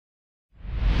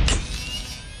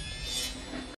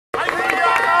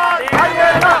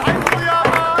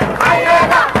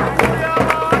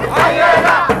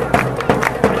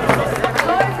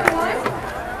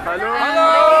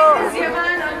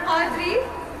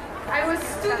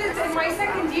student in my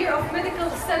second year of medical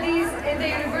studies in the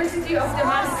University of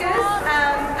Damascus.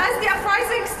 As the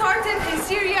uprising started in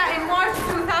Syria in March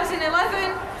 2011,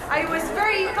 I was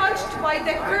very touched by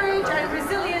the courage and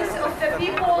resilience of the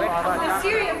people, of the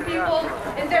Syrian people,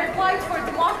 in their fight for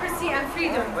democracy and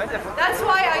freedom. That's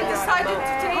why I decided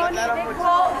to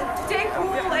take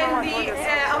role in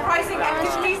the uprising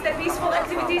activities, the peaceful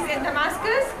activities in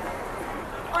Damascus.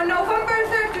 On November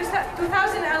 3rd,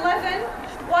 2011,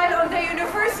 while on the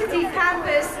university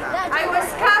campus, I was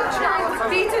captured,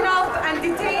 beaten up, and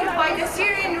detained by the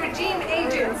Syrian regime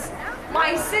agents.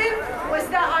 My sin was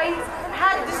that I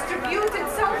had distributed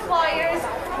some flyers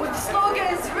with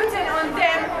slogans written on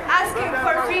them asking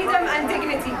for freedom and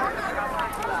dignity.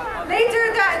 Later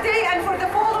that day and for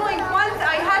the following month,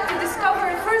 I had to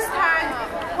discover firsthand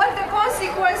what the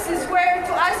consequences were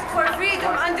to ask for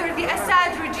freedom under the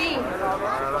Assad regime.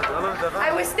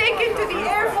 I was taken to the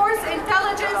Air Force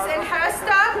Intelligence in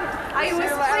Harasta. I was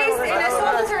placed in a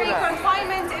solitary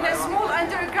confinement in a small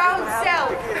underground cell.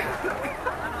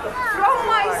 From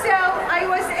my cell, I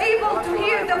was able to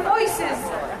hear the voices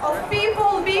of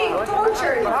people being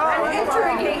tortured and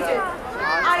interrogated.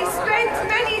 I spent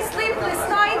many sleepless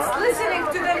nights listening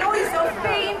to the noise of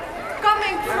pain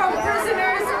coming from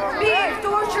prisoners being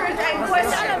tortured and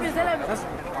questioned.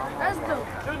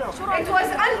 It was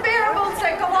unbearable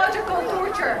psychological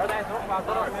torture.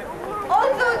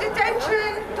 Although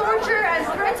detention, torture, and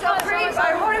threats of rape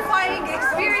are horrifying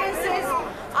experiences,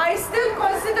 I still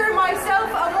consider myself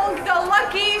among the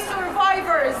lucky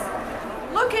survivors.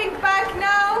 Looking back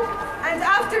now, and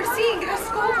after seeing the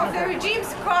scope of the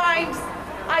regime's crimes,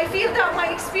 I feel that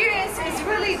my experience is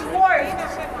really dwarfed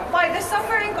by the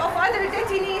suffering of other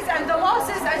detainees and the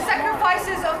losses and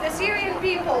sacrifices of the Syrian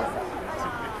people.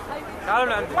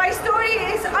 My story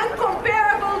is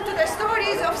uncomparable to the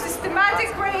stories of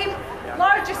systematic rape,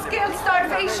 large-scale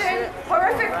starvation,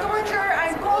 horrific torture,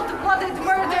 and cold-blooded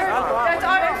murder that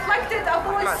are inflicted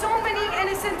upon so many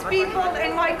innocent people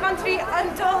in my country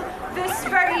until this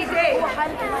very day.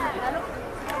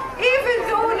 Even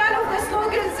though none of the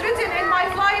slogans written in my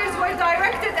flyers were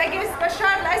directed against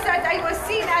Bashar al-Assad, I was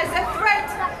seen as a threat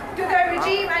to the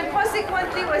regime and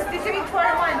consequently was detained for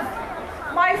a month.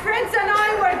 My friends and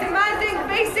I were demanding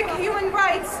basic human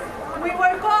rights. We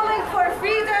were calling for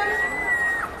freedom,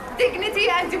 dignity,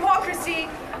 and democracy.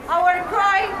 Our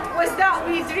cry was that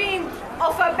we dreamed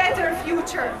of a better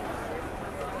future.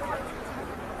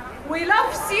 We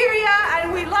love Syria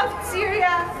and we loved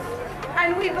Syria,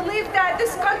 and we believe that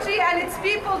this country and its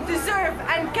people deserve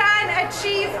and can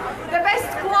achieve the best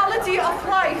quality of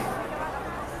life.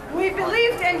 We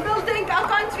believed in building a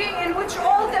country in which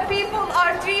all the people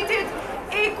are treated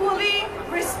equally,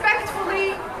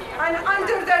 respectfully, and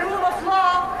under the rule of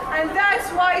law, and that's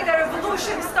why the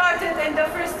revolution started in the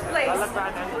first place.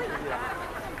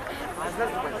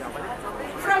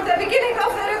 From the beginning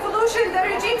of the revolution, the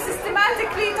regime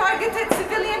systematically targeted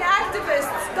civilian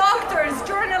activists, doctors,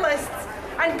 journalists,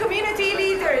 and community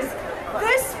leaders.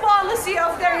 This policy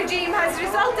of the regime has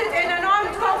resulted in an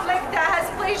armed conflict that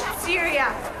has plagued Syria.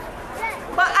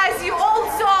 But as you all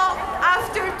saw,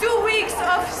 after 2 weeks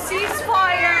of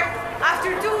ceasefire,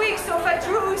 after 2 weeks of a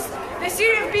truce, the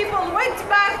Syrian people went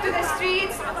back to the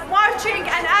streets, marching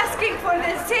and asking for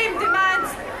the same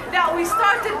demands that we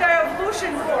started the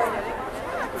revolution for.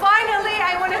 Finally,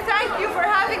 I want to thank you for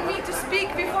having me to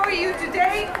speak before you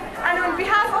today, and on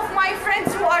behalf of my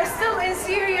friends who are still in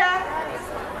Syria,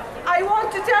 I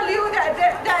want to tell you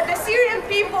that the Syrian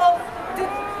people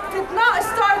did not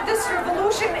start this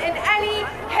revolution in any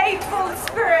hateful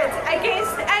spirit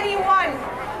against anyone,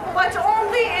 but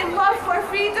only in love for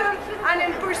freedom and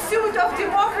in pursuit of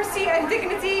democracy and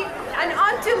dignity. And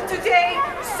until today,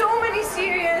 so many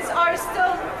Syrians are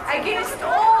still, against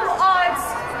all odds,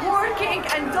 working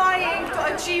and dying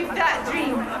to achieve that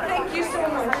dream. Thank you so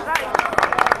much.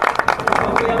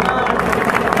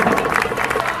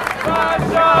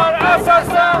 Bashar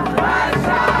al-Assad!